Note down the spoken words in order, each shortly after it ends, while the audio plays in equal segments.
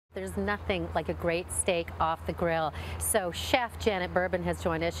There's nothing like a great steak off the grill. So Chef Janet Bourbon has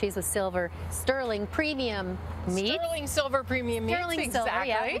joined us. She's with Silver Sterling Premium Meat. Sterling Silver Premium Meat, exactly. Silver,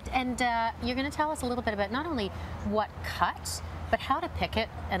 yeah. And you're going to tell us a little bit about not only what cut, but how to pick it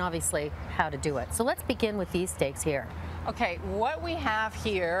and obviously how to do it. So let's begin with these steaks here. Okay, what we have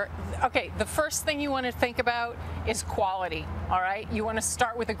here, okay, the first thing you want to think about is quality, all right? You want to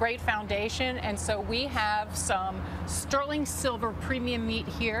start with a great foundation, and so we have some Sterling Silver Premium Meat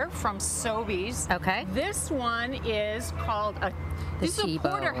here from Sobeys. Okay. This one is called this is a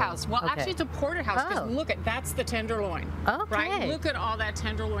porterhouse. Well, okay. Actually, it's a porterhouse because look at, that's the tenderloin. Okay. Right? Look at all that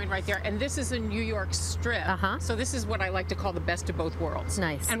tenderloin right there. And this is a New York strip. So this is what I like to call the best of both worlds.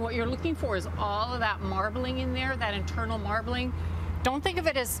 Nice. And what you're looking for is all of that marbling in there, that internal marbling. Don't think of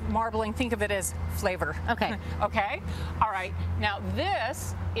it as marbling, think of it as flavor. Okay. Okay? All right. Now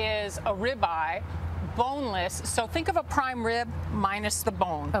this is a ribeye, boneless, so think of a prime rib minus the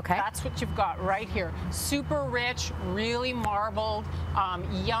bone. Okay. That's what you've got right here. Super rich, really marbled,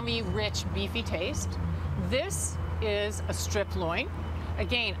 yummy, rich, beefy taste. This is a strip loin.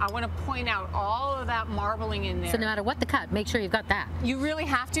 Again, I want to point out all of that marbling in there. So no matter what the cut, make sure you've got that. You really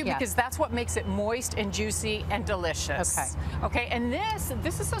have to, because that's what makes it moist and juicy and delicious. Okay. Okay, and this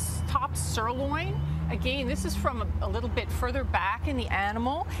is a top sirloin. Again, this is from a little bit further back in the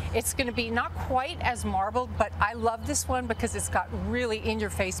animal. It's going to be not quite as marbled, but I love this one because it's got really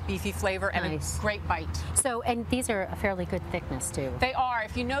in-your-face beefy flavor and a great bite. So, and these are a fairly good thickness too. They are.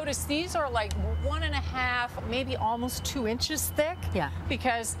 If you notice, these are like 1.5, maybe almost 2 inches thick. Yeah.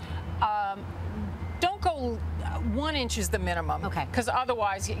 Because don't go 1 inch is the minimum. Okay. Because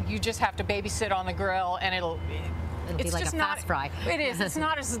otherwise, you just have to babysit on the grill, and it'll be like just a fast fry. It is. It's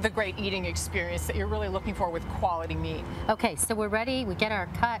not as the great eating experience that you're really looking for with quality meat. Okay, so we're ready. We get our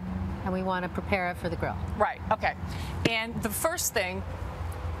cut, and we want to prepare it for the grill. Right. Okay. And the first thing,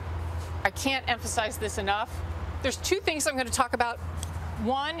 I can't emphasize this enough. There's two things I'm going to talk about.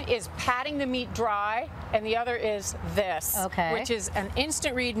 One is patting the meat dry, and the other is this, which is an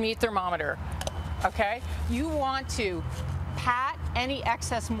instant read meat thermometer. Okay. You want to pat any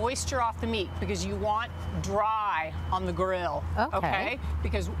excess moisture off the meat because you want dry on the grill. Okay.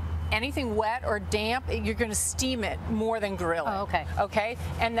 Because anything wet or damp, you're going to steam it more than grill it. Okay.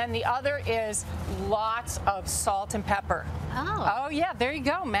 And then the other is lots of salt and pepper. Oh yeah, there you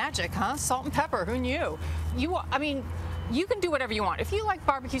go. Magic, huh? Salt and pepper. Who knew? I mean, you can do whatever you want. If you like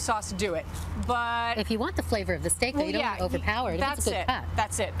barbecue sauce, do it. But if you want the flavor of the steak, though, you don't want to overpower it. That's it.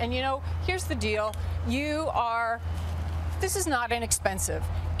 That's it. And you know, here's the deal. This is not inexpensive,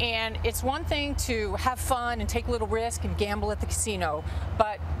 and it's one thing to have fun and take a little risk and gamble at the casino,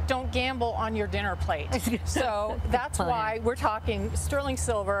 but don't gamble on your dinner plate. So that's why we're talking Sterling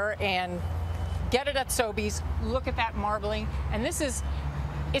Silver, and get it at Sobeys. Look at that marbling, and it's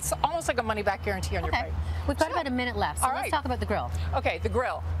almost like a money-back guarantee on your plate. We've got about a minute left, so let's talk about the grill. Okay, the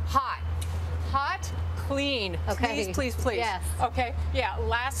grill. Hot, clean. Okay. Please. Yes. Okay. Yeah.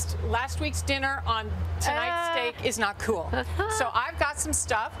 Last week's dinner on tonight's steak is not cool. So I've got some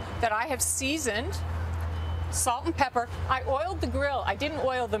stuff that I have seasoned. Salt and pepper. I oiled the grill. I didn't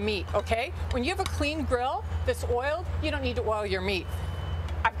oil the meat. Okay. When you have a clean grill that's oiled, you don't need to oil your meat.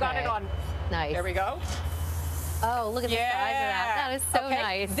 I've got it on. Nice. There we go. Oh, look at the size of that. That is so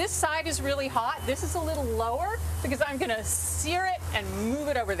nice. This side is really hot. This is a little lower because I'm going to sear it and move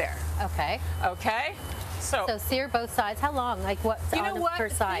it over there. Okay. So sear both sides. How long? Like what's on the per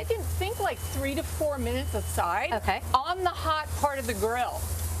side? You can think like 3 to 4 minutes a side. Okay. On the hot part of the grill.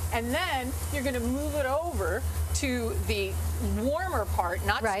 And then you're going to move it over to the warmer part,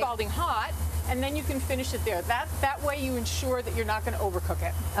 not scalding hot, and then you can finish it there. That way you ensure that you're not going to overcook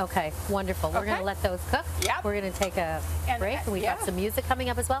it. Okay, wonderful. We're going to let those cook. Yep. We're going to take a break. We've got some music coming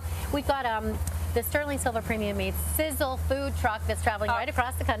up as well. We've got the Sterling Silver Premium Meat Sizzle food truck that's traveling right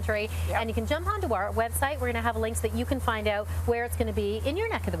across the country. And you can jump onto our website. We're going to have links that you can find out where it's going to be in your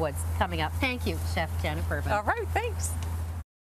neck of the woods coming up. Thank you, Chef Janet Bourbon. All right, thanks.